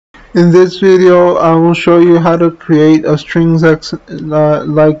In this video, I will show you how to create a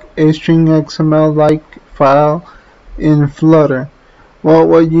like a string XML like file in Flutter. Well,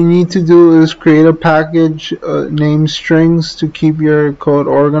 what you need to do is create a package named strings to keep your code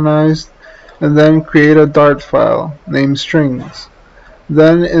organized, and then create a Dart file named strings.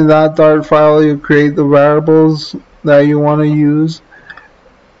 Then in that Dart file, you create the variables that you want to use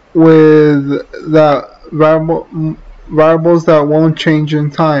with variables that won't change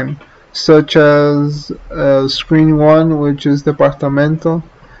in time, such as screen1, which is departamento,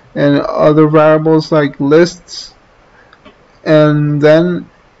 and other variables like lists. And then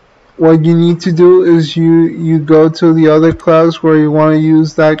what you need to do is you go to the other class where you want to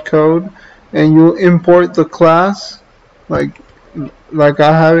use that code, and you import the class like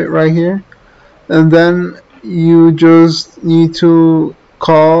I have it right here. And then you just need to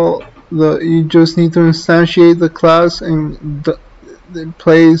instantiate the class, and it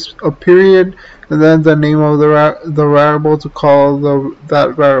plays a period and then the name of the variable to call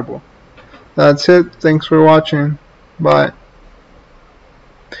that variable. That's it. Thanks for watching. Bye.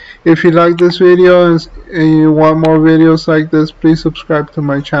 If you like this video and you want more videos like this, please subscribe to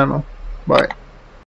my channel. Bye.